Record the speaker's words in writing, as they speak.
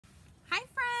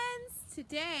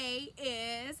Today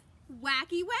is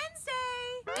Wacky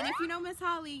Wednesday. And if you know Miss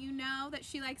Holly, you know that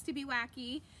she likes to be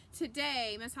wacky.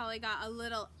 Today, Miss Holly got a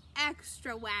little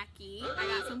extra wacky. I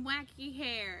got some wacky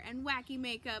hair and wacky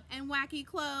makeup and wacky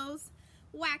clothes,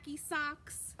 wacky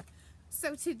socks.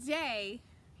 So today,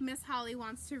 Miss Holly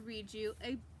wants to read you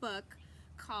a book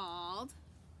called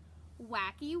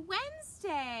Wacky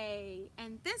Wednesday.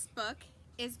 And this book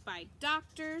is by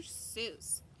Dr.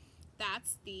 Seuss.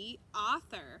 That's the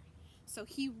author. So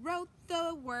he wrote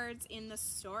the words in the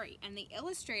story, and the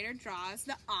illustrator draws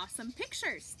the awesome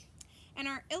pictures. And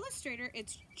our illustrator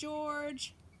is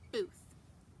George Booth.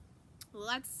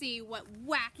 Let's see what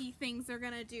wacky things they're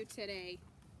gonna do today.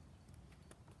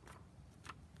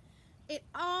 It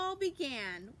all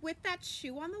began with that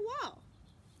shoe on the wall.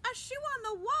 A shoe on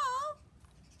the wall?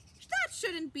 That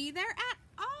shouldn't be there at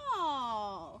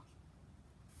all.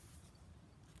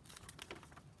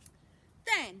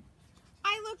 Then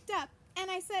I looked up and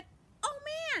I said, oh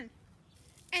man!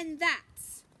 And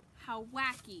that's how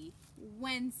Wacky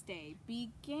Wednesday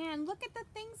began. Look at the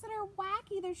things that are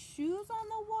wacky. There's shoes on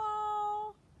the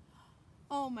wall.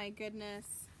 Oh my goodness.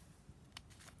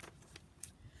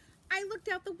 I looked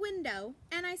out the window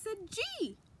and I said,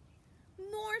 gee,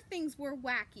 more things were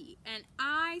wacky. And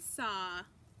I saw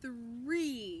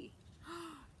 3.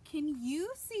 Can you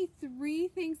see 3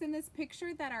 things in this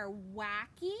picture that are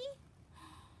wacky?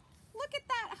 Look at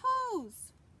that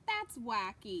hose. That's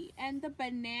wacky. And the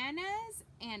bananas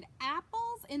and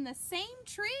apples in the same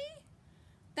tree?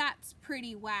 That's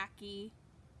pretty wacky.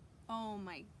 Oh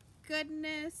my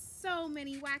goodness. So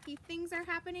many wacky things are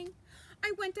happening.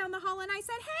 I went down the hall and I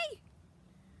said, hey,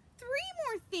 3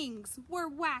 more things were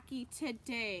wacky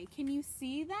today. Can you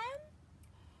see them?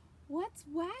 What's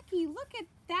wacky? Look at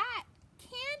that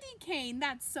candy cane.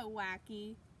 That's so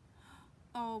wacky.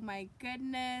 Oh my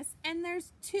goodness. And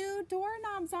there's 2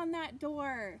 doorknobs on that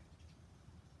door.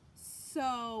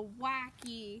 So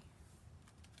wacky.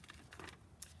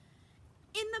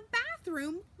 In the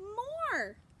bathroom,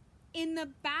 more. In the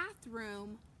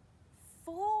bathroom,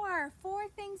 4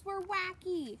 things were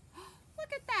wacky.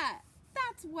 Look at that.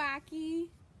 That's wacky.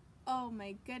 Oh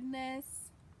my goodness.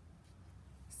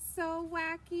 So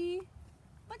wacky.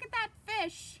 Look at that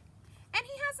fish. And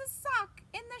he has a sock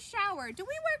in the shower. Do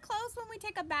we wear clothes when we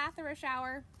take a bath or a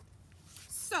shower?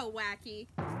 So wacky.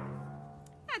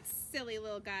 That silly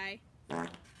little guy.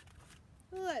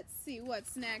 Let's see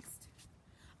what's next.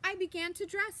 I began to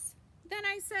dress. Then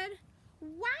I said,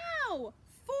 wow,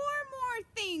 4 more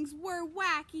things were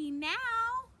wacky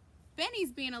now.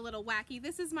 Benny's being a little wacky.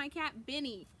 This is my cat,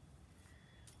 Benny.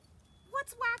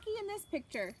 What's wacky in this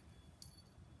picture?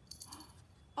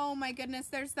 Oh my goodness,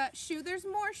 there's that shoe. There's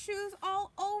more shoes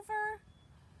all over.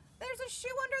 There's a shoe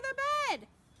under the bed.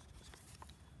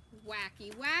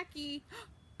 Wacky, wacky.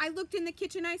 I looked in the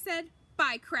kitchen, I said,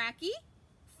 bye, Cracky.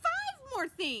 5 more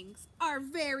things are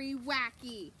very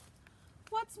wacky.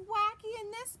 What's wacky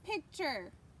in this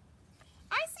picture?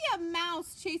 I see a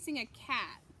mouse chasing a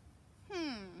cat.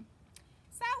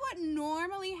 Is that what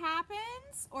normally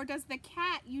happens? Or does the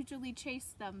cat usually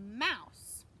chase the mouse?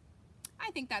 I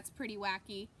think that's pretty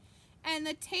wacky. And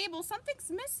the table,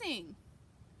 something's missing.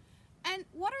 And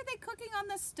what are they cooking on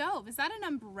the stove? Is that an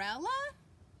umbrella?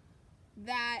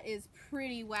 That is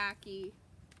pretty wacky.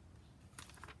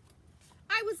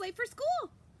 I was late for school.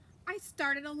 I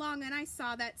started along and I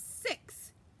saw that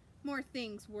 6 more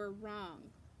things were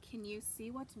wrong. Can you see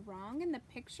what's wrong in the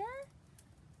picture?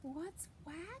 What's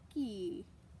wacky?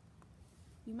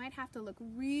 You might have to look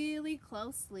really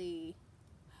closely.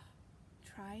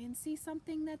 Try and see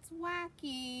something that's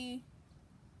wacky.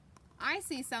 I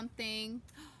see something.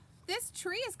 This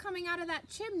tree is coming out of that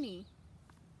chimney.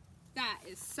 That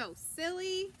is so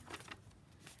silly.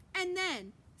 And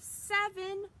then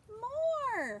 7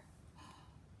 more.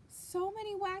 So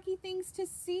many wacky things to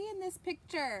see in this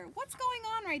picture. What's going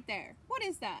on right there? What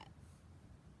is that?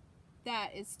 That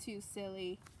is too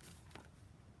silly.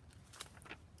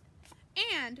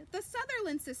 And the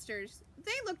Sutherland sisters,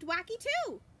 they looked wacky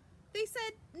too. They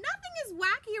said, nothing is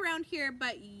wacky around here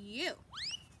but you.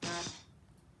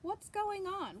 What's going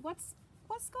on? What's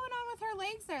going on with her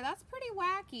legs there? That's pretty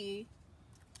wacky.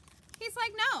 He's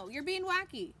like, no, you're being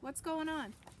wacky. What's going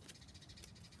on?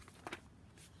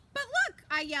 But look,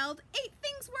 I yelled, 8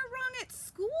 things were wrong at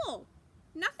school.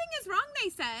 Nothing is wrong, they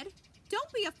said.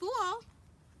 Don't be a fool.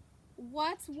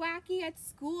 What's wacky at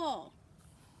school?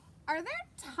 Are there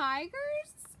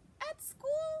tigers at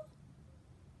school?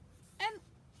 And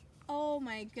oh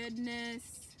my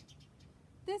goodness.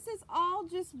 This is all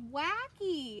just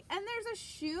wacky. And there's a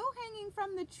shoe hanging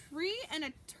from the tree and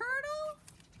a turtle.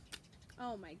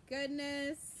 Oh my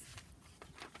goodness.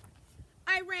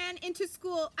 I ran into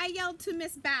school. I yelled to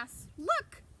Miss Bass,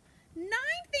 "Look, 9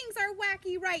 things are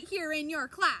wacky right here in your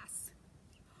class."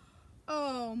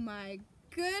 Oh my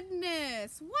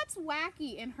goodness. What's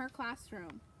wacky in her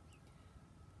classroom?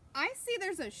 I see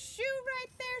there's a shoe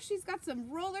right there. She's got some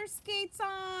roller skates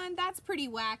on. That's pretty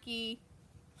wacky.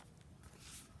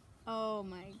 Oh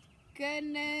my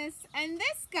goodness. And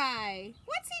this guy,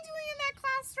 what's he doing in that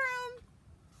classroom?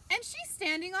 And she's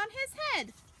standing on his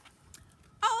head.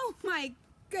 Oh my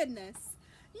goodness.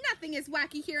 Nothing is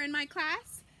wacky here in my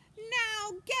class.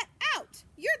 Now get out.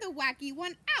 You're the wacky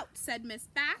one out, said Miss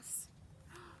Bass.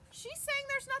 She's saying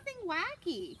there's nothing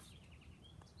wacky.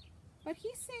 But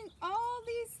he's saying all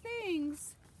these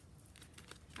things.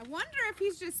 I wonder if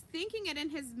he's just thinking it in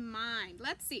his mind.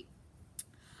 Let's see.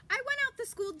 I went out the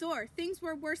school door. Things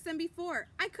were worse than before.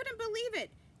 I couldn't believe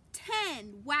it.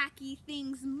 10 wacky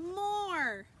things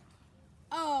more.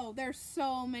 Oh, there's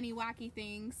so many wacky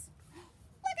things.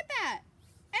 Look at that.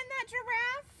 And that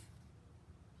giraffe.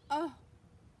 Oh,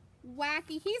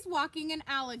 wacky. He's walking an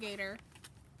alligator.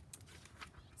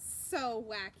 So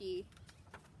wacky.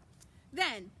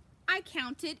 Then I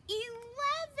counted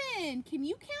 11. Can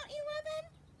you count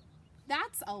 11?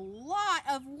 That's a lot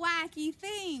of wacky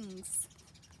things.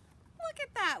 Look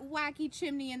at that wacky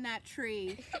chimney in that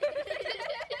tree.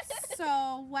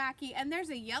 So wacky. And there's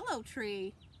a yellow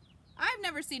tree. I've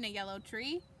never seen a yellow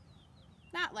tree.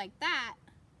 Not like that.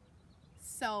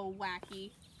 So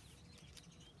wacky.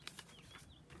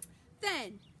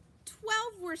 Then,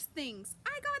 12 worse things.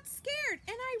 I got scared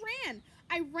and I ran.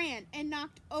 I ran and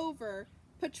knocked over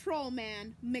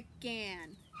Patrolman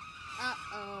McGann.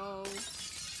 Uh-oh.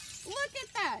 Look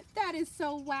at that. That is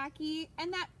so wacky.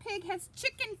 And that pig has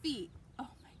chicken feet. Oh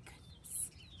my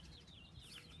goodness.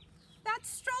 That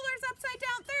stroller's upside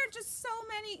down. There are just so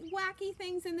many wacky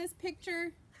things in this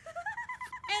picture.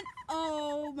 And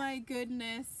oh my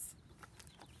goodness.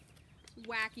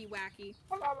 Wacky, wacky.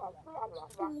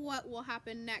 What will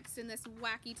happen next in this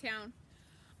wacky town?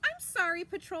 I'm sorry,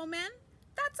 Patrolman.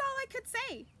 That's all I could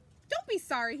say. Don't be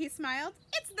sorry, he smiled.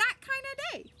 It's that kind of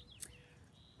day.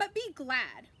 But be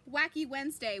glad. Wacky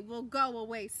Wednesday will go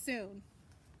away soon.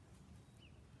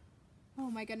 Oh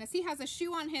my goodness, he has a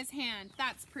shoe on his hand.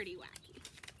 That's pretty wacky.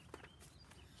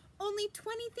 Only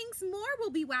 20 things more will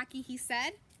be wacky, he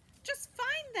said. Just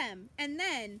find them, and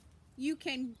then you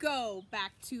can go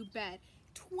back to bed.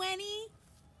 20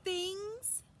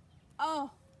 things?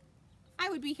 Oh, I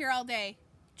would be here all day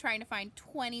trying to find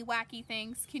 20 wacky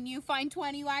things. Can you find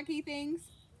 20 wacky things?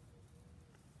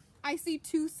 I see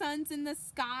 2 suns in the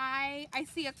sky. I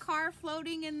see a car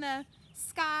floating in the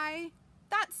sky.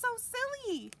 That's so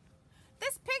silly.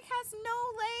 This pig has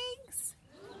no legs.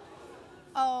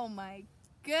 Oh my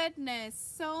goodness.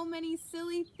 So many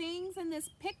silly things in this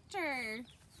picture.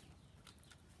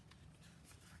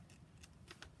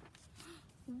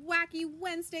 Wacky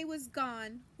Wednesday was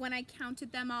gone when I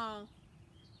counted them all.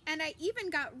 And I even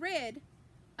got rid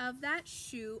of that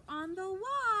shoe on the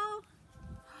wall.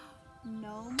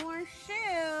 No more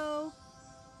shoe.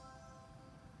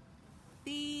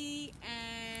 The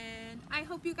end. I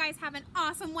hope you guys have an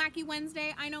awesome Wacky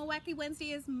Wednesday. I know Wacky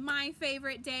Wednesday is my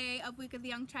favorite day of Week of the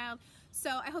Young Child. So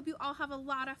I hope you all have a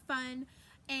lot of fun.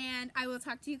 And I will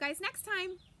talk to you guys next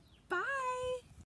time. Bye.